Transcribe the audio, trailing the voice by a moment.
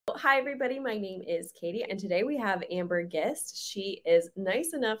Hi, everybody. My name is Katie, and today we have Amber Gist. She is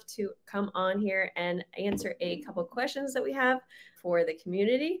nice enough to come on here and answer a couple questions that we have for the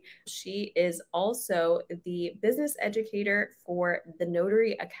community. She is also the business educator for the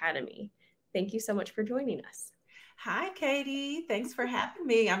Notary Academy. Thank you so much for joining us. Hi, Katie. Thanks for having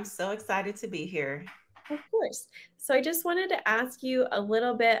me. I'm so excited to be here. Of course. So I just wanted to ask you a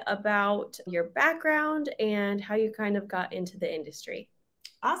little bit about your background and how you kind of got into the industry.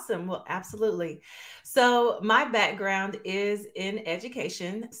 Awesome. Well, absolutely. So, my background is in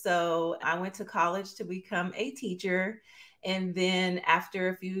education. So, I went to college to become a teacher. And then, after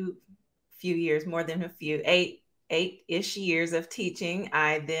a few years, more than a few, eight-ish years of teaching,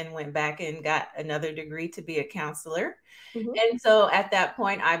 I then went back and got another degree to be a counselor. Mhm. And so at that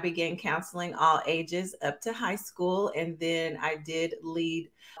point, I began counseling all ages up to high school. And then I did lead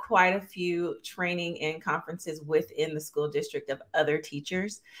quite a few training and conferences within the school district of other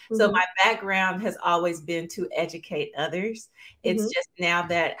teachers. So Mhm. my background has always been to educate others. It's Mhm. just now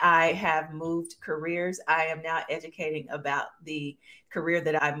that I have moved careers, I am now educating about the career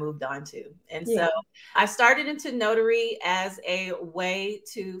that I moved on to. And Yeah. so I started into notary as a way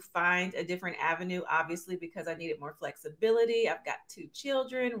to find a different avenue, obviously, because I needed more flexibility. I've got two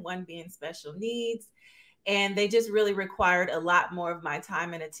children, one being special needs, and they just really required a lot more of my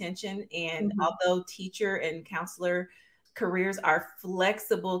time and attention. And Mhm. although teacher and counselor careers are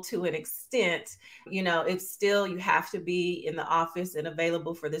flexible to an extent, it's still you have to be in the office and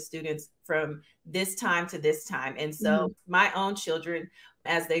available for the students from this time to this time. And so Mhm. my own children,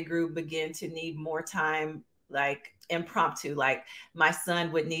 as they grew, began to need more time, like impromptu. Like my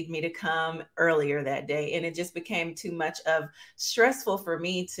son would need me to come earlier that day, and it just became too much of stressful for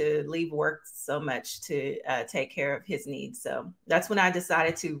me to leave work so much to take care of his needs. So that's when I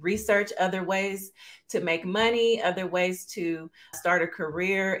decided to research other ways to make money, other ways to start a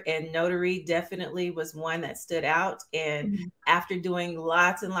career. And notary definitely was one that stood out. And Mhm. after doing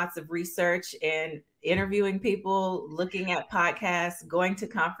lots and lots of research and interviewing people, looking at podcasts, going to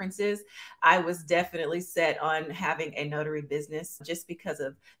conferences, I was definitely set on having a notary business just because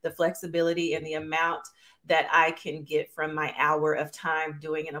of the flexibility and the amount that I can get from my hour of time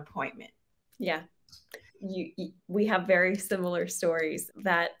doing an appointment. Yeah. We have very similar stories.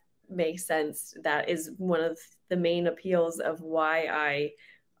 That makes sense. That is one of the main appeals of why I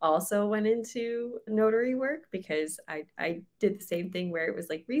also went into notary work, because I did the same thing where it was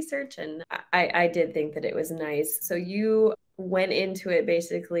like research, and I did think that it was nice. So you went into it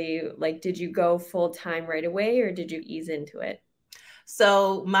basically like, did you go full time right away or did you ease into it?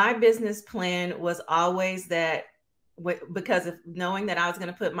 So my business plan was always that because of knowing that I was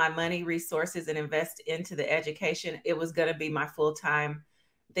going to put my money, resources, and invest into the education, it was going to be my full time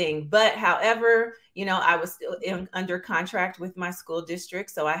thing. But however, I was still under contract with my school district.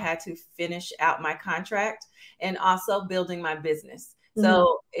 So I had to finish out my contract and also building my business. Mhm.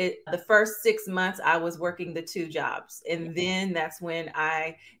 So the first 6 months, I was working the two jobs. And then that's when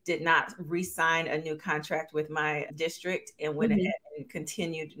I did not re-sign a new contract with my district and went Mhm. ahead and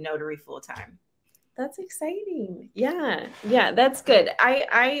continued notary full time. That's exciting. Yeah. Yeah, that's good.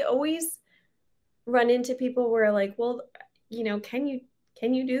 I always run into people where like, well, can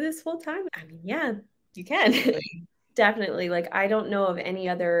you do this full time? I mean, yeah, you can. Definitely. Like, I don't know of any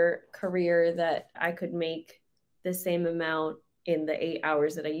other career that I could make the same amount in the 8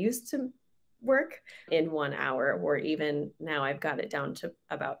 hours that I used to work in 1 hour, or even now I've got it down to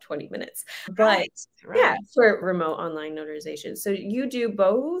about 20 minutes. But Right, yeah, right. for remote online notarization. So you do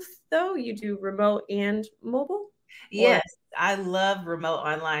both though? You do remote and mobile? Or Yes, I love remote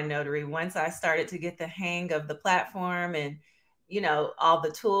online notary. Once I started to get the hang of the platform and all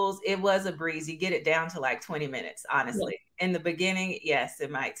the tools, it was a breeze. You get it down to like 20 minutes, yeah. honestly. In the beginning, yes, it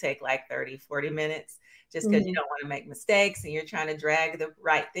might take like 30, 40 minutes just because you Mhm. don't want to make mistakes and you're trying to drag the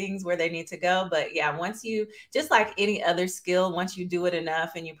right things where they need to go. But yeah, once you, just like any other skill, once you do it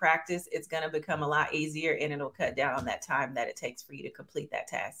enough and you practice, it's going to become a lot easier and it'll cut down on that time that it takes for you to complete that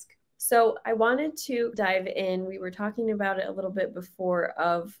task. So I wanted to dive in. We were talking about it a little bit before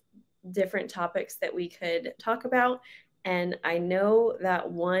of different topics that we could talk about. And I know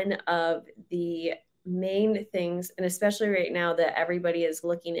that one of the main things, and especially right now that everybody is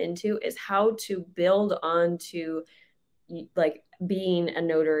looking into, is how to build onto like being a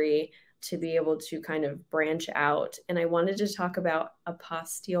notary to be able to kind of branch out. And I wanted to talk about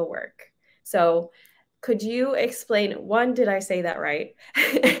apostille work. So could you explain, one, did I say that right?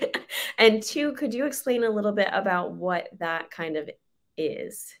 And two, could you explain a little bit about what that kind of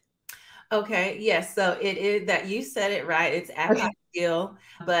is? Okay, yes. So it is that you said it right. It's Okay. apostille.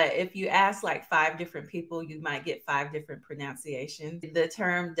 But if you ask like 5 different people, you might get 5 different pronunciations. The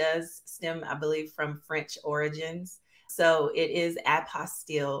term does stem, I believe, from French origins. So it is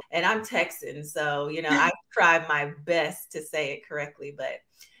apostille. And I'm Texan, so I try my best to say it correctly, but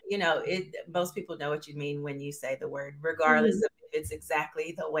most people know what you mean when you say the word, regardless Mhm. of if it's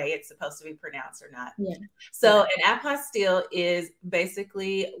exactly the way it's supposed to be pronounced or not. Yeah. So an apostille is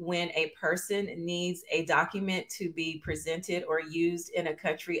basically when a person needs a document to be presented or used in a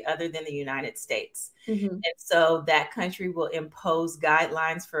country other than the United States. Hmm. And so that country will impose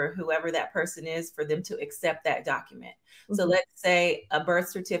guidelines for whoever that person is for them to accept that document. So Hmm. let's say a birth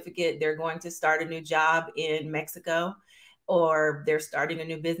certificate, they're going to start a new job in Mexico, or they're starting a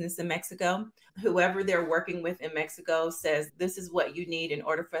new business in Mexico. Whoever they're working with in Mexico says, this is what you need in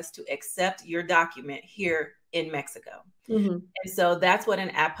order for us to accept your document here in Mexico. Hmm. And so that's what an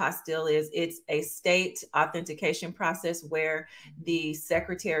apostille is. It's a state authentication process where the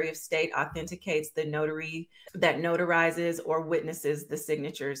Secretary of State authenticates the notary that notarizes or witnesses the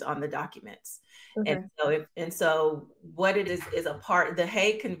signatures on the documents. And Okay. so what it is a part, the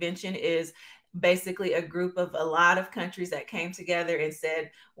Hague Convention is basically a group of a lot of countries that came together and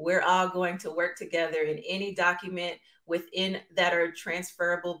said, we're all going to work together in any document within that are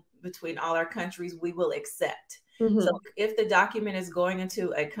transferable between all our countries, we will accept. So Hmm. if the document is going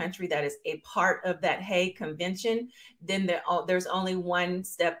into a country that is a part of that Hague Convention, then there's only one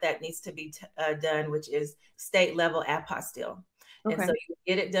step that needs to be done, which is state level apostille. And so Okay. you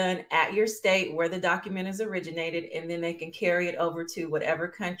get it done at your state where the document is originated, and then they can carry it over to whatever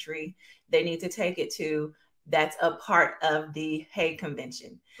country they need to take it to that's a part of the Hague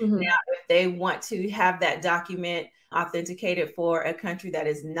Convention. Hmm. Now, if they want to have that document authenticated for a country that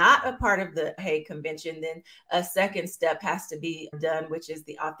is not a part of the Hague Convention, then a second step has to be done, which is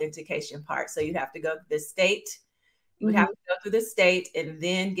the authentication part. So you have to go to the state. You would have Hmm. to go through the state and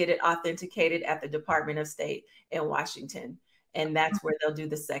then get it authenticated at the Department of State in Washington. And that's where they'll do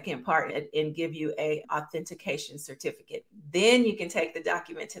the second part and give you a authentication certificate. Then you can take the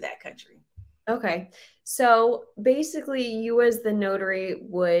document to that country. Okay. So basically, you as the notary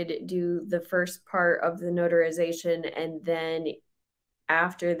would do the first part of the notarization, and then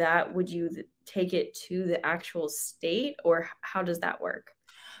after that, would you take it to the actual state, or how does that work?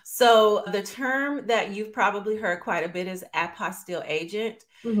 So the term that you've probably heard quite a bit is apostille agent.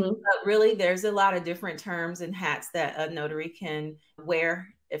 Hmm. But really, there's a lot of different terms and hats that a notary can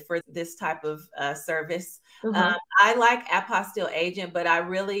wear for this type of service. Uh-huh. I like apostille agent, but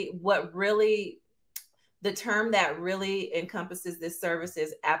the term that really encompasses this service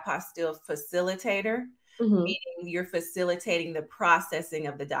is apostille facilitator, Hmm. meaning you're facilitating the processing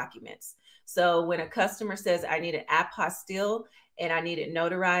of the documents. So when a customer says, I need an apostille and I need it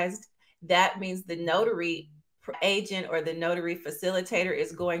notarized, that means the notary agent or the notary facilitator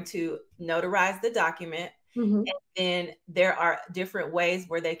is going to notarize the document. Hmm. And then there are different ways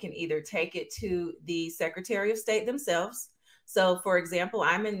where they can either take it to the Secretary of State themselves. So, for example,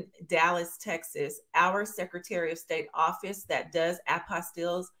 I'm in Dallas, Texas. Our Secretary of State office that does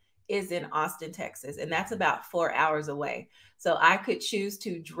apostilles is in Austin, Texas, and that's about 4 hours away. So I could choose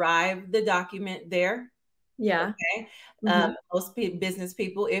to drive the document there. Yeah. Okay. Hmm. Most business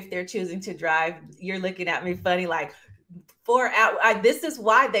people, if they're choosing to drive, you're looking at me funny, like 4 hours. This is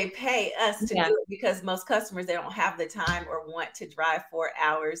why they pay us to do Yeah. it, because most customers, they don't have the time or want to drive 4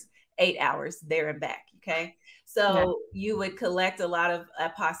 hours, 8 hours there and back. Okay. Yeah. So you would collect a lot of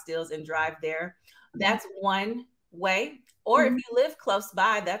apostilles and drive there. That's one way. Or if Hmm. you live close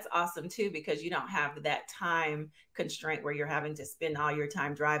by, that's awesome too, because you don't have that time constraint where you're having to spend all your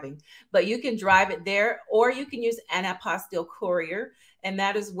time driving. But you can drive it there, or you can use an apostille courier, and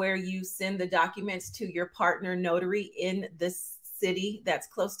that is where you send the documents to your partner notary in the city that's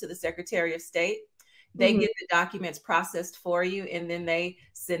close to the Secretary of State. They Hmm. get the documents processed for you, and then they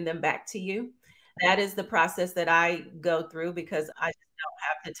send them back to you. That is the process that I go through because I just don't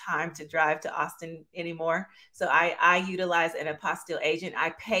have the time to drive to Austin anymore. So I utilize an apostille agent.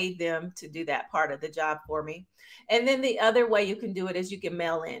 I pay them to do that part of the job for me. And then the other way you can do it is you can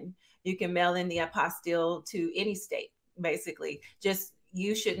mail in. You can mail in the apostille to any state, basically. Just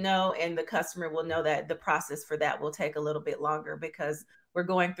you should know, and the customer will know that the process for that will take a little bit longer because we're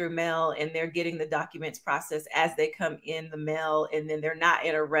going through mail and they're getting the documents processed as they come in the mail, and then they're not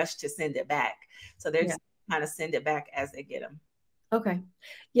in a rush to send it back. So they're Yeah. just kind of send it back as they get them. Okay.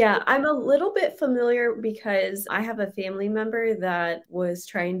 Yeah, I'm a little bit familiar because I have a family member that was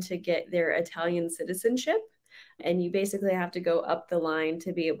trying to get their Italian citizenship. And you basically have to go up the line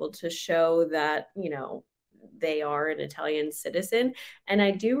to be able to show that, they are an Italian citizen. And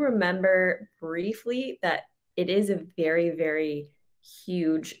I do remember briefly that it is a very, very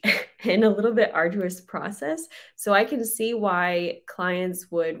huge and a little bit arduous process. So I can see why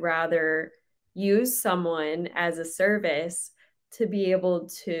clients would rather use someone as a service to be able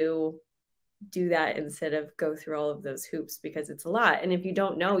to do that instead of go through all of those hoops, because it's a lot. And if you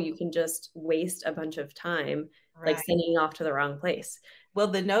don't know, you can just waste a bunch of time, like Right. sending off to the wrong place. Well,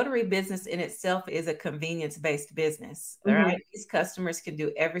 the notary business in itself is a convenience-based business. All Mm-hmm. right. These customers can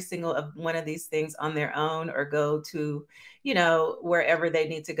do every single of one of these things on their own or go to, wherever they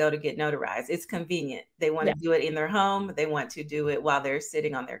need to go to get notarized. It's convenient. They want Yeah. to do it in their home. They want to do it while they're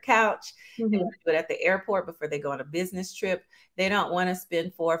sitting on their couch. They Mm-hmm. want to do it at the airport before they go on a business trip. They don't want to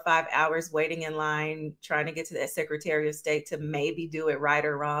spend 4 or 5 hours waiting in line trying to get to that Secretary of State to maybe do it right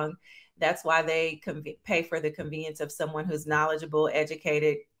or wrong. That's why they pay for the convenience of someone who's knowledgeable,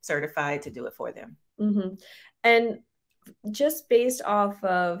 educated, certified to do it for them. Mm-hmm. And just based off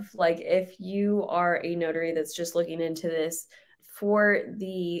of like, if you are a notary that's just looking into this, for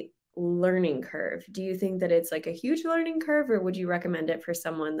the learning curve, do you think that it's like a huge learning curve, or would you recommend it for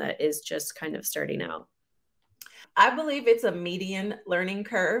someone that is just kind of starting out? I believe it's a median learning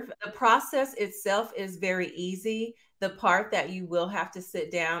curve. The process itself is very easy. The part that you will have to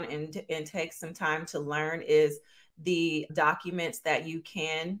sit down and take some time to learn is the documents that you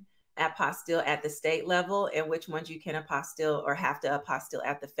can apostille at the state level and which ones you can apostille or have to apostille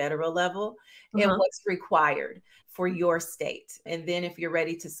at the federal level and Uh-huh. what's required for your state. And then if you're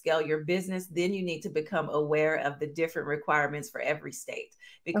ready to scale your business, then you need to become aware of the different requirements for every state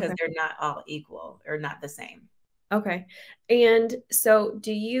because Okay. they're not all equal or not the same. Okay. And so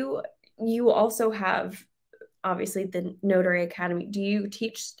you also have obviously the Notary Academy. Do you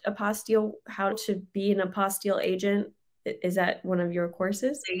teach apostille, how to be an apostille agent? Is that one of your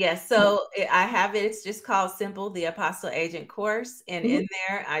courses? Yes, so I have it. It's just called Simple, the Apostle Agent course. And Mhm. in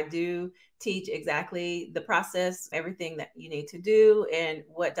there, I do teach exactly the process, everything that you need to do, and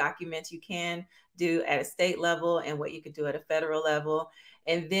what documents you can do at a state level and what you could do at a federal level.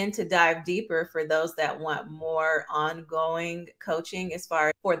 And then to dive deeper for those that want more ongoing coaching as far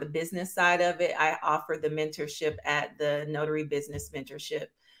as for the business side of it, I offer the mentorship at the Notary Business Mentorship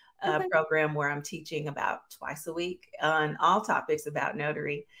Okay. program where I'm teaching about twice a week on all topics about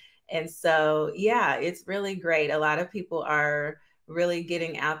notary. And so, yeah, it's really great. A lot of people are really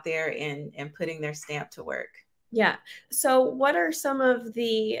getting out there and putting their stamp to work. Yeah. So, what are some of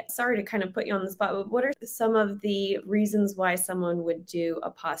the, sorry to kind of put you on the spot, but what are some of the reasons why someone would do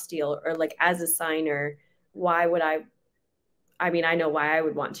apostille, or like as a signer, why would I mean, I know why I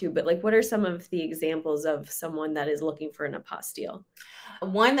would want to, but like, what are some of the examples of someone that is looking for an apostille?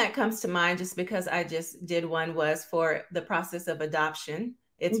 One that comes to mind, just because I just did one, was for the process of adoption.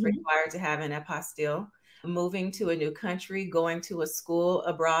 It's Hmm. required to have an apostille. Moving to a new country, going to a school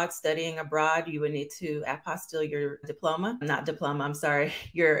abroad, studying abroad, you would need to apostille your diploma, not diploma, I'm sorry,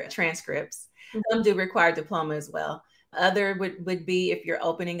 your transcripts. Some do require diploma as well. Other would be if you're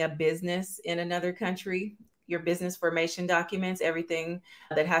opening a business in another country, your business formation documents, everything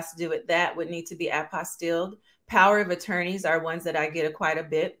that has to do with that would need to be apostilled. Power of attorneys are ones that I get quite a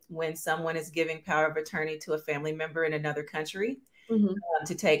bit when someone is giving power of attorney to a family member in another country Hmm.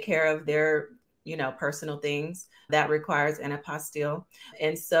 to take care of their personal things that requires an apostille.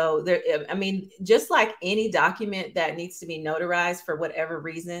 And so there, I mean, just like any document that needs to be notarized for whatever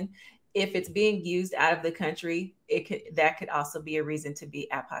reason, if it's being used out of the country, that could also be a reason to be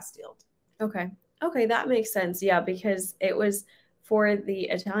apostilled. Okay. Okay, that makes sense. Yeah, because it was for the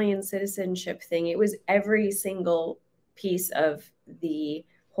Italian citizenship thing, it was every single piece of the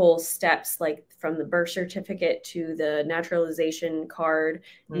whole steps, like from the birth certificate to the naturalization card,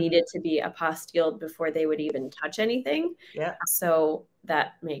 Mhm. needed to be apostilled before they would even touch anything. Yeah. So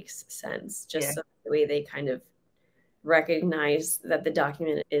that makes sense. Yeah. Just so the way they kind of recognize that the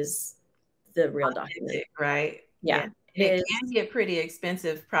document is the real document. Authentic, right? Yeah. Yeah, And it it can is. get pretty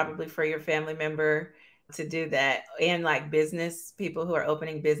expensive probably for your family member to do that. And like business people who are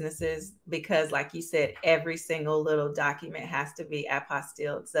opening businesses, because like you said, every single little document has to be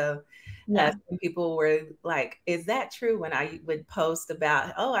apostilled. So Yeah. some people were like, is that true? When I would post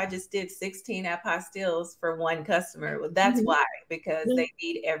about, oh, I just did 16 apostilles for one customer. Well, that's Mhm. why, because Yeah. they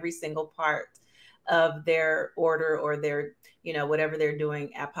need every single part of their order or their, whatever they're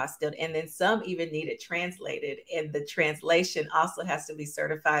doing apostilled. And then some even need it translated. And the translation also has to be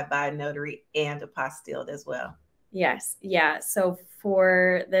certified by a notary and apostilled as well. Yes. Yeah. So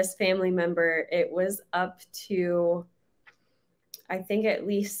for this family member, it was up to, I think, at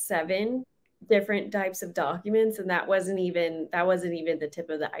least seven different types of documents. And that wasn't even the tip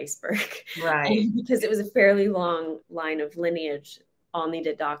of the iceberg. Right. Because it was a fairly long line of lineage all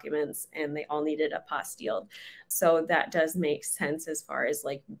needed documents and they all needed apostilled. So that does make sense as far as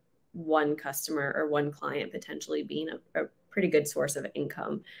like one customer or one client potentially being a pretty good source of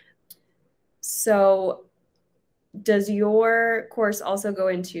income. So does your course also go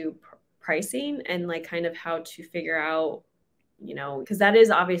into pricing and like kind of how to figure out, you know, because that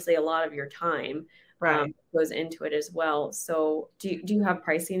is obviously a lot of your time goes into it as well. So do you have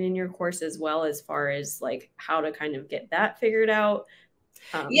pricing in your course as well, as far as like how to kind of get that figured out?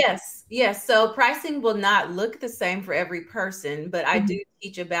 Yes. So pricing will not look the same for every person, but I do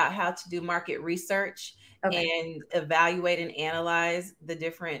teach about how to do market research and evaluate and analyze the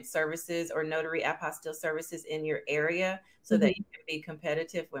different services or notary apostille services in your area so that you can be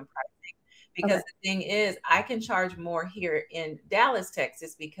competitive when pricing. Because the thing is, I can charge more here in Dallas,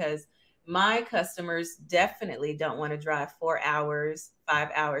 Texas, because my customers definitely don't want to drive 4 hours, 5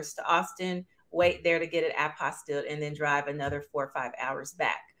 hours to Austin, wait there to get it apostilled, and then drive another 4 or 5 hours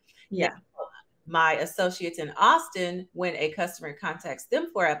back. Yeah. Now, my associates in Austin, when a customer contacts them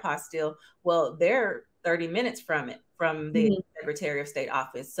for apostille, well, they're 30 minutes from it, from the Secretary of State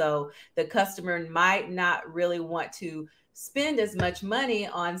office. So the customer might not really want to spend as much money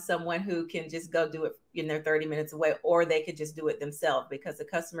on someone who can just go do it in their 30 minutes away, or they could just do it themselves, because the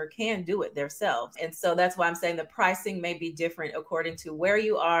customer can do it themselves. And so that's why I'm saying the pricing may be different according to where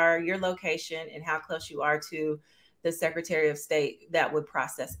you are, your location, and how close you are to the Secretary of State that would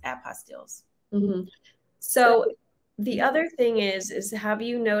process apostilles. So the other thing is have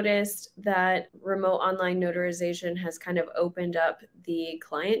you noticed that remote online notarization has kind of opened up the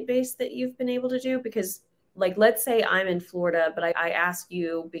client base that you've been able to do? Because like, let's say I'm in Florida, but I ask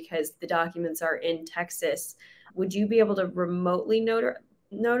you because the documents are in Texas, would you be able to remotely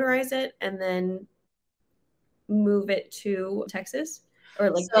notarize it and then move it to Texas? Or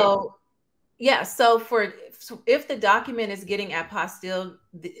like, so yeah, so if the document is getting apostilled,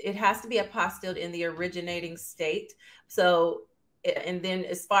 it has to be apostilled in the originating state. So, and then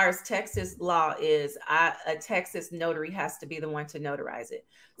as far as Texas law is, a Texas notary has to be the one to notarize it.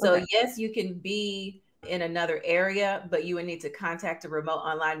 So yes, you can be in another area, but you would need to contact a remote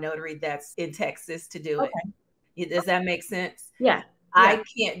online notary that's in Texas to do it. Does that make sense? Yeah. I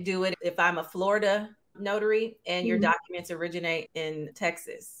can't do it if I'm a Florida notary and your documents originate in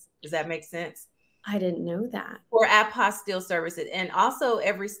Texas. Does that make sense? I didn't know that. For apostille services. And also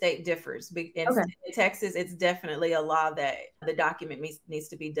every state differs. In Texas, it's definitely a law that the document needs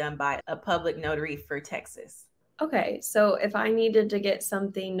to be done by a public notary for Texas. Okay. So if I needed to get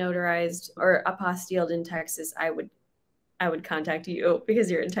something notarized or apostilled in Texas, I would contact you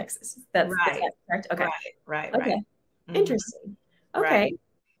because you're in Texas. That's correct. Okay. Right. Okay. Interesting. Okay.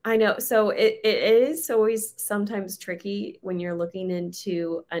 I know. So it is always sometimes tricky when you're looking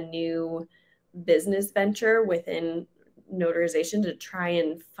into a new business venture within notarization to try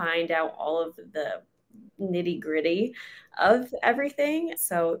and find out all of the nitty gritty of everything.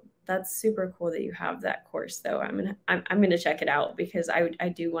 So that's super cool that you have that course, though. I'm gonna check it out because I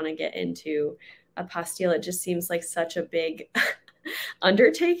do want to get into apostille. It just seems like such a big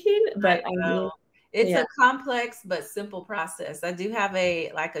undertaking, but I mean, it's a complex but simple process. I do have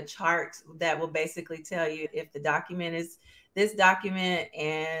a chart that will basically tell you if the document is this document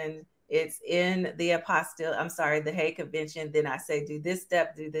and it's in the the Hague Convention, then I say do this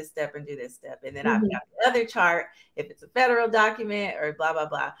step, and do this step. And then I've got the other chart if it's a federal document or blah, blah,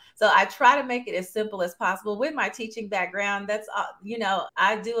 blah. So I try to make it as simple as possible. With my teaching background, that's,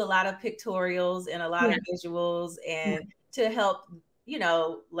 I do a lot of pictorials and a lot of visuals and to help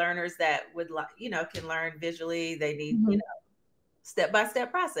learners that would can learn visually. They need step-by-step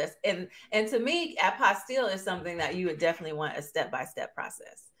process, and to me, apostille is something that you would definitely want a step-by-step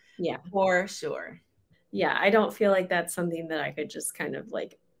process. Yeah, for sure. Yeah, I don't feel like that's something that I could just kind of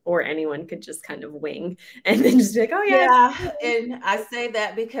like, or anyone could just kind of wing and then just be like, oh yeah. And I say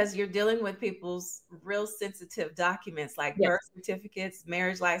that because you're dealing with people's real sensitive documents like birth certificates,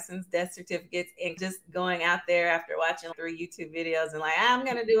 marriage license, death certificates, and just going out there after watching 3 YouTube videos and like, I'm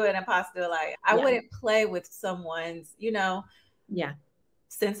going to do an apostille. Like I wouldn't play with someone's,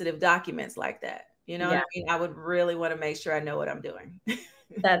 sensitive documents like that. You know what I mean? I would really want to make sure I know what I'm doing.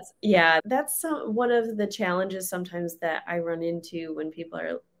 That's one of the challenges sometimes that I run into when people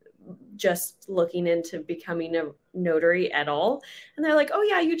are just looking into becoming a notary at all. And they're like, oh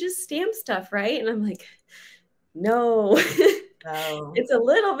yeah, you just stamp stuff, right? And I'm like, no, it's a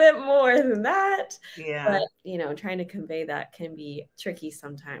little bit more than that. Yeah. But, trying to convey that can be tricky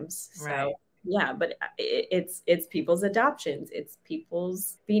sometimes. So yeah, but it's people's adoptions. It's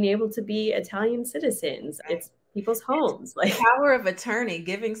people's being able to be Italian citizens. It's people's homes. Like power of attorney,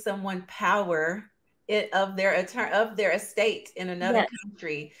 giving someone power of their estate in another Yes.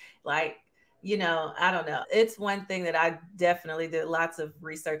 country. Like, I don't know. It's one thing that I definitely did lots of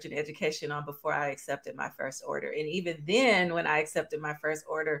research and education on before I accepted my first order. And even then, when I accepted my first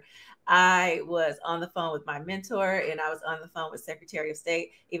order, I was on the phone with my mentor and I was on the phone with Secretary of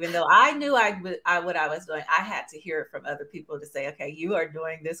State. Even though I knew what I was doing, I had to hear it from other people to say, okay, you are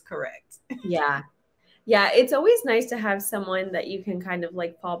doing this correct. Yeah. Yeah. It's always nice to have someone that you can kind of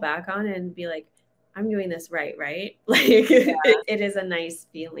like fall back on and be like, I'm doing this right, right? Like it is a nice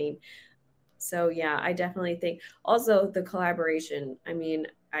feeling. So yeah, I definitely think also the collaboration. I mean,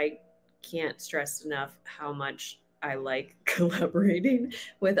 I can't stress enough how much I like collaborating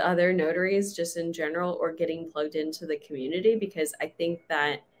with other notaries just in general, or getting plugged into the community, because I think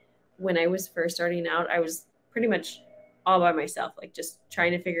that when I was first starting out, I was pretty much all by myself, like just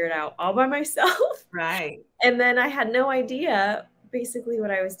trying to figure it out all by myself. Right. And then I had no idea basically what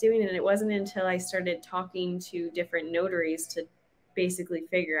I was doing. And it wasn't until I started talking to different notaries to basically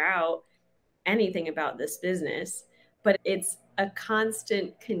figure out anything about this business. But it's a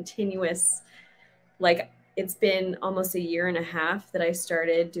constant, continuous, like it's been almost a year and a half that I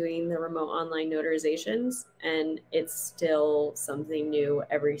started doing the remote online notarizations, and it's still something new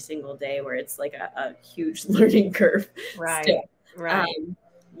every single day, where it's like a huge learning curve Right. still. Right.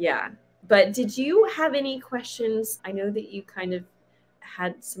 Yeah. But did you have any questions? I know that you kind of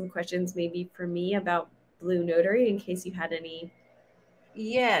had some questions maybe for me about Blue Notary, in case you had any.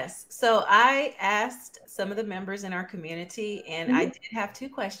 Yes. So I asked some of the members in our community, and I Mhm. did have two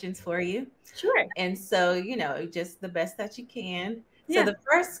questions for you. Sure. And so, just the best that you can. So Yeah. the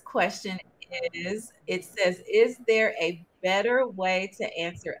first question it says, is there a better way to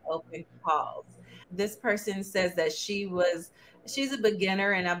answer open calls? This person says that she's a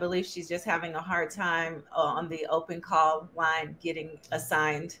beginner, and I believe she's just having a hard time on the open call line getting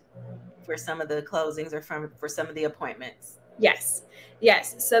assigned for some of the closings or for some of the appointments. Yes.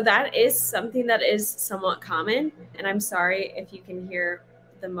 Yes. So that is something that is somewhat common. And I'm sorry if you can hear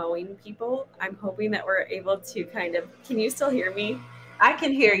the mowing people. I'm hoping that we're able to kind of, can you still hear me? I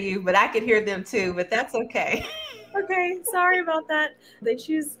can hear you, but I can hear them too, but that's okay. Okay, sorry about that. They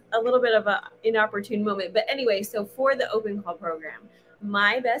choose a little bit of an inopportune moment. But anyway, so for the open call program,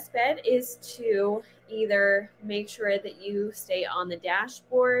 my best bet is to either make sure that you stay on the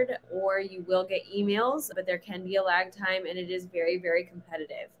dashboard, or you will get emails, but there can be a lag time and it is very, very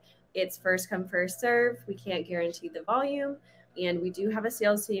competitive. It's first come, first serve. We can't guarantee the volume. And we do have a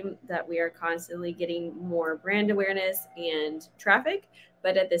sales team that we are constantly getting more brand awareness and traffic.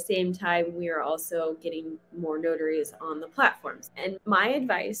 But at the same time, we are also getting more notaries on the platforms. And my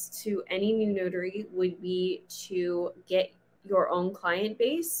advice to any new notary would be to get your own client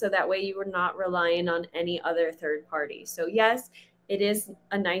base, so that way you are not relying on any other third party. So yes, it is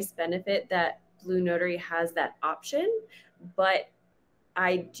a nice benefit that Blue Notary has that option, but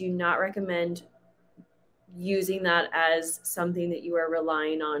I do not recommend using that as something that you are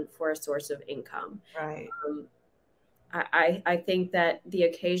relying on for a source of income. Right. Um, I think that the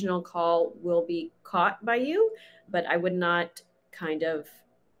occasional call will be caught by you, but I would not kind of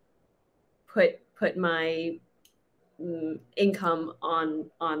put my income on the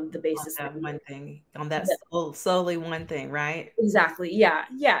On basis that one thing, on that that. solely one thing, right? Exactly. Yeah.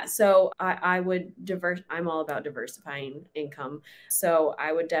 Yeah. So I would I'm all about diversifying income. So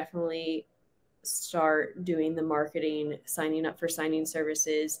I would definitely start doing the marketing, signing up for signing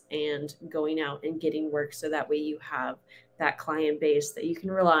services, and going out and getting work, so that way you have that client base that you can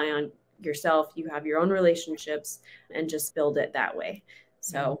rely on yourself. You have your own relationships, and just build it that way.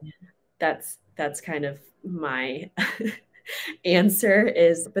 So Mhm. that's kind of my answer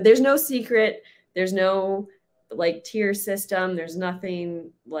is, but there's no secret. There's no like tier system. There's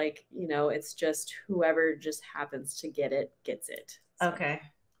nothing like, it's just whoever just happens to get it gets it. So Okay.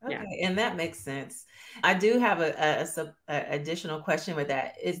 yeah. Okay, and that makes sense. I do have a additional question with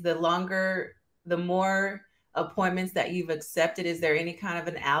that. Is the more appointments that you've accepted, is there any kind of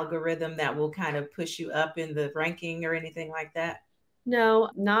an algorithm that will kind of push you up in the ranking or anything like that? No,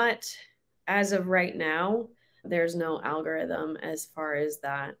 not as of right now. There's no algorithm as far as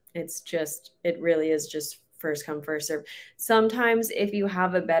that. It really is just first come, first serve. Sometimes if you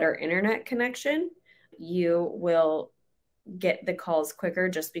have a better internet connection, you will get the calls quicker,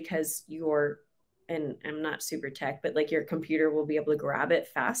 just because and I'm not super tech, but like your computer will be able to grab it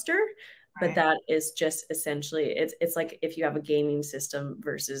faster. But Right. that is just essentially, it's like if you have a gaming system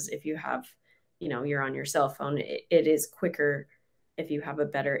versus if you have, you're on your cell phone, it is quicker if you have a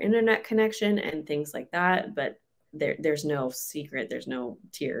better internet connection and things like that. But there's no secret, there's no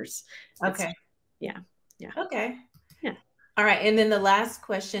tiers. It's Okay. yeah, yeah, Okay. yeah. All right. And then the last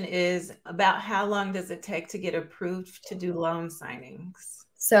question is about how long does it take to get approved to do loan signings?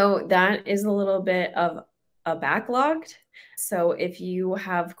 So that is a little bit of a backlogged. So if you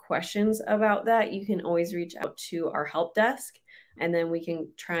have questions about that, you can always reach out to our help desk, and then we can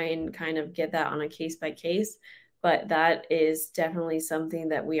try and kind of get that on a case by case. But that is definitely something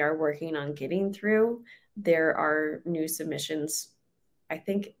that we are working on getting through. There are new submissions, I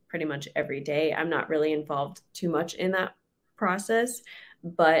think, pretty much every day. I'm not really involved too much in that process,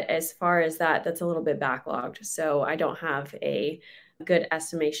 but as far as that, that's a little bit backlogged. So I don't have a good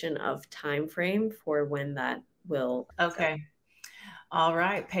estimation of time frame for when that will. Okay. All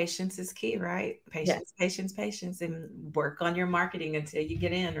right. Patience is key, right? Patience, Yes. patience, patience, and work on your marketing until you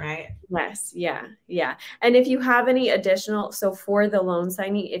get in, right? Yes. Yeah. Yeah. And if you have any additional, so for the loan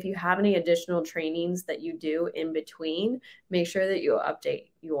signing, if you have any additional trainings that you do in between, make sure that you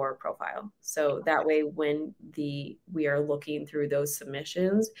update your profile. So that way, when we are looking through those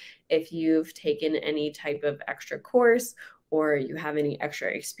submissions, if you've taken any type of extra course or you have any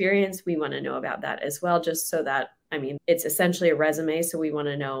extra experience, we want to know about that as well, just so that, I mean, it's essentially a resume. So we want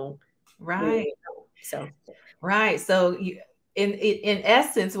to know. Right. So. Right. So in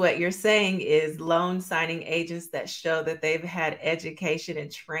essence, what you're saying is loan signing agents that show that they've had education and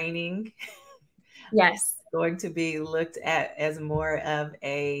training Yes. going to be looked at as more of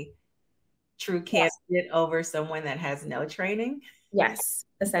a true Yes. candidate over someone that has no training. Yes.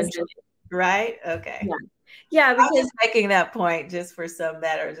 Essentially. Right. Okay. Yeah. Yeah. I'm Because just making that point just for some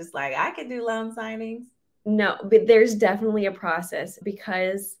that are just like, I can do loan signings. no, but there's definitely a process,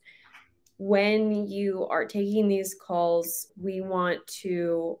 because when you are taking these calls, we want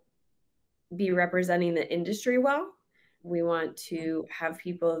to be representing the industry well. We want to have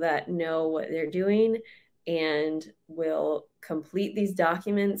people that know what they're doing and will complete these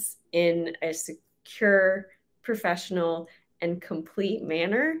documents in a secure, professional, and complete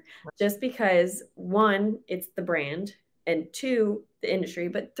manner, just because one, it's the brand, and two, the industry,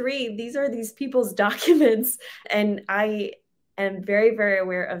 but three, these are these people's documents. And I am very, very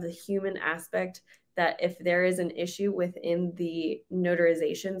aware of the human aspect, that if there is an issue within the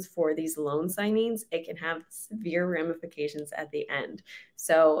notarizations for these loan signings, it can have severe ramifications at the end.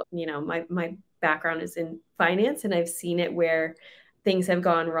 So, my background is in finance, and I've seen it where things have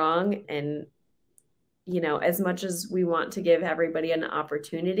gone wrong. And, as much as we want to give everybody an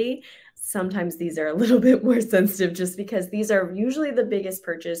opportunity, sometimes these are a little bit more sensitive, just because these are usually the biggest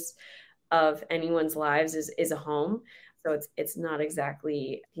purchase of anyone's lives is a home. So it's not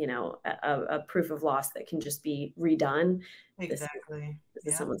exactly, a proof of loss that can just be redone. Exactly. This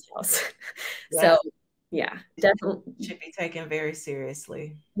Yeah. is someone's house. Yeah. So yeah, definitely Should be taken very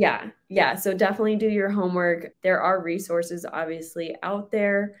seriously. Yeah. Yeah. So definitely do your homework. There are resources obviously out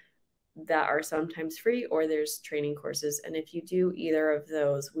there that are sometimes free, or there's training courses. And if you do either of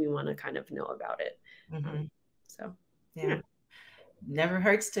those, we want to kind of know about it. So yeah. Never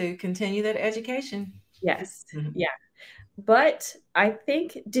hurts to continue that education. Yes. Yeah. But I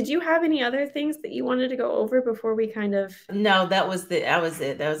think, did you have any other things that you wanted to go over before we kind of? No, that was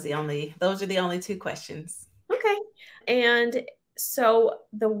it. Those are the only two questions. Okay. And so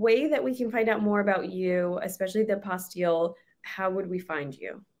the way that we can find out more about you, especially the Apostille, how would we find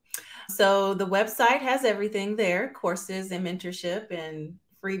you? So the website has everything there, courses and mentorship and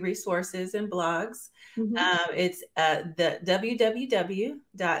free resources and blogs. It's the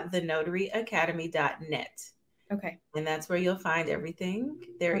www.thenotaryacademy.net. Okay. And that's where you'll find everything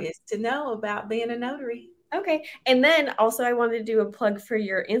there is to know about being a notary. Okay. And then also I wanted to do a plug for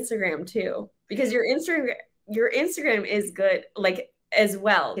your Instagram too, because your Instagram is good, like, as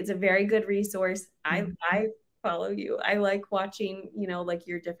well. It's a very good resource. I follow you. I like watching, like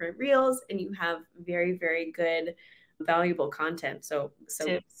your different reels, and you have very, very good, valuable content. So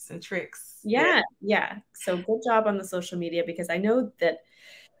tips and tricks. Yeah. So good job on the social media, because I know that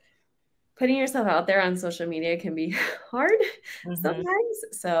putting yourself out there on social media can be hard sometimes.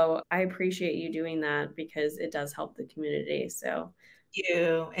 So I appreciate you doing that, because it does help the community. So thank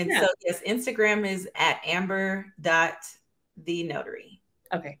you. And so yes, Instagram is at amber.thenotary.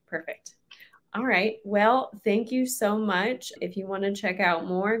 Okay, perfect. All right. Well, thank you so much. If you want to check out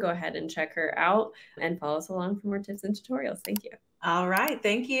more, go ahead and check her out and follow us along for more tips and tutorials. Thank you. All right.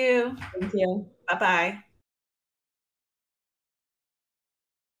 Thank you. Thank you. Bye-bye.